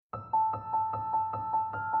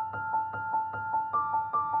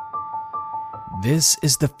This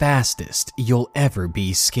is the fastest you'll ever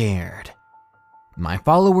be scared. My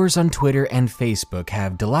followers on Twitter and Facebook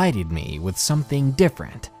have delighted me with something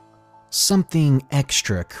different, something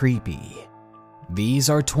extra creepy. These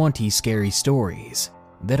are 20 scary stories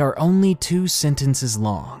that are only 2 sentences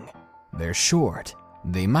long. They're short,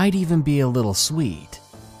 they might even be a little sweet,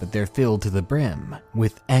 but they're filled to the brim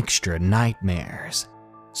with extra nightmares.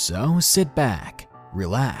 So sit back,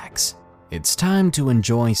 relax. It's time to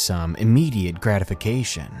enjoy some immediate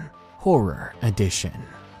gratification, horror edition.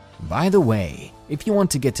 By the way, if you want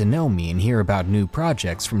to get to know me and hear about new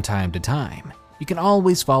projects from time to time, you can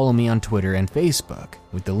always follow me on Twitter and Facebook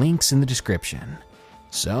with the links in the description.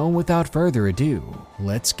 So without further ado,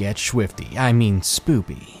 let's get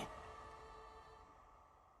spoopy.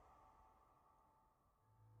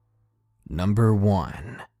 Number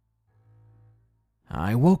 1.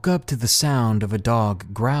 I woke up to the sound of a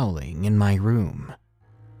dog growling in my room,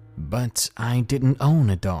 but I didn't own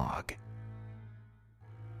a dog.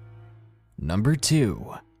 Number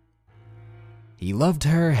 2. He loved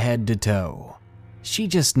her head to toe. She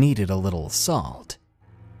just needed a little salt.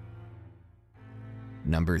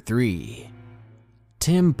 Number 3.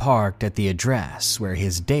 Tim parked at the address where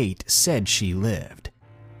his date said she lived.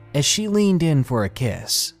 As she leaned in for a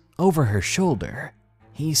kiss, over her shoulder,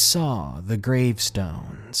 he saw the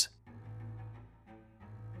gravestones.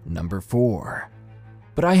 Number 4.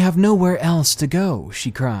 But I have nowhere else to go,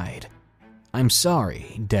 she cried. I'm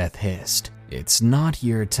sorry, Death hissed. It's not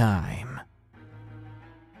your time.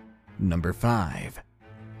 Number 5.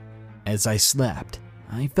 As I slept,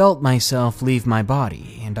 I felt myself leave my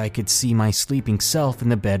body and I could see my sleeping self in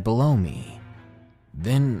the bed below me.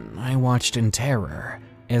 Then I watched in terror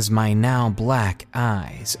as my now black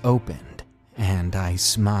eyes opened and I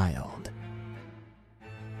smiled.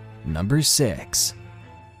 Number 6.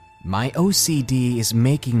 My OCD is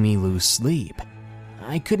making me lose sleep.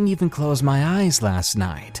 I couldn't even close my eyes last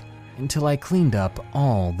night until I cleaned up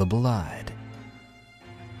all the blood.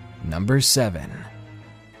 Number 7.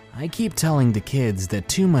 I keep telling the kids that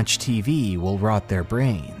too much TV will rot their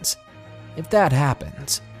brains. If that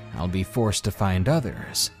happens, I'll be forced to find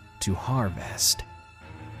others to harvest.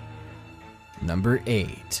 Number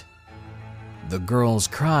 8. The girls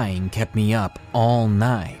crying kept me up all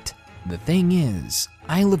night. The thing is,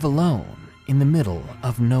 I live alone in the middle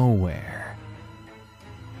of nowhere.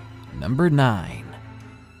 Number 9.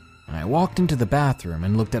 I walked into the bathroom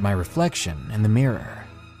and looked at my reflection in the mirror.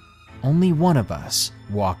 Only one of us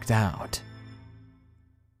walked out.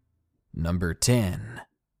 Number 10.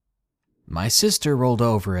 My sister rolled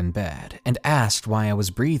over in bed and asked why I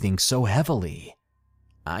was breathing so heavily.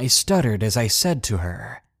 I stuttered as I said to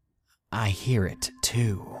her, I hear it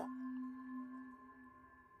too.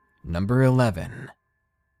 Number 11.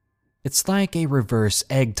 It's like a reverse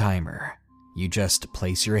egg timer. You just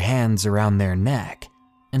place your hands around their neck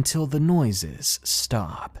until the noises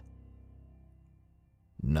stop.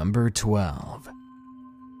 Number 12.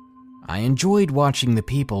 I enjoyed watching the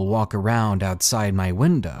people walk around outside my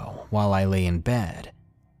window while I lay in bed.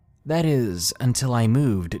 That is, until I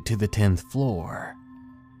moved to the 10th floor.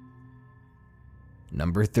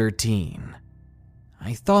 Number 13.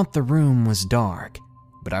 I thought the room was dark,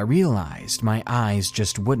 but I realized my eyes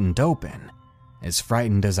just wouldn't open. As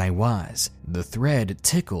frightened as I was, the thread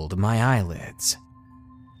tickled my eyelids.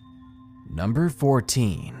 Number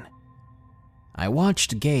 14. I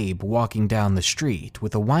watched Gabe walking down the street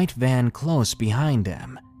with a white van close behind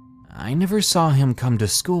him. I never saw him come to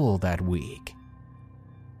school that week.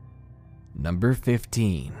 Number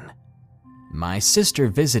 15. My sister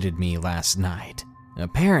visited me last night.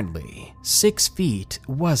 Apparently, 6 feet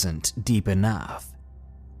wasn't deep enough.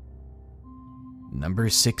 Number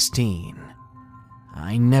 16.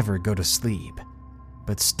 I never go to sleep,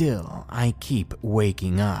 but still I keep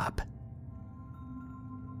waking up.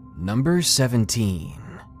 Number 17.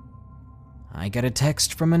 I got a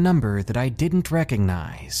text from a number that I didn't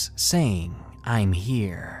recognize saying, I'm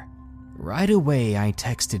here. Right away I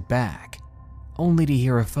texted back, only to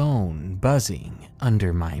hear a phone buzzing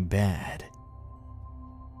under my bed.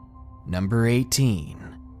 Number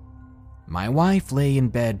 18. My wife lay in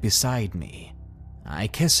bed beside me. I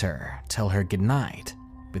kiss her, tell her goodnight,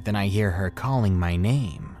 but then I hear her calling my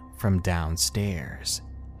name from downstairs.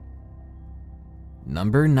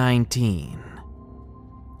 Number 19.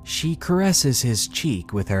 She caresses his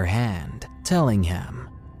cheek with her hand, telling him,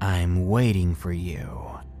 I'm waiting for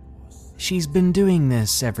you. She's been doing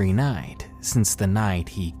this every night since the night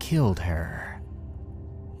he killed her.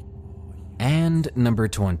 And number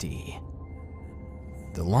 20.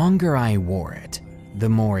 The longer I wore it, the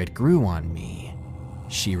more it grew on me.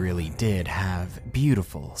 She really did have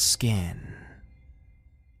beautiful skin.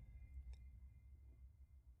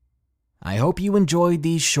 I hope you enjoyed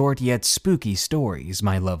these short yet spooky stories,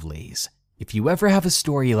 my lovelies. If you ever have a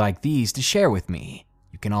story like these to share with me,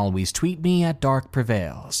 you can always tweet me at Dark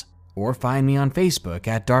Prevails, or find me on Facebook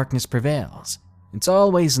at Darkness Prevails. It's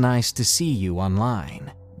always nice to see you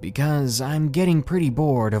online, because I'm getting pretty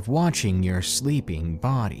bored of watching your sleeping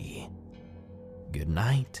body. Good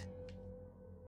night.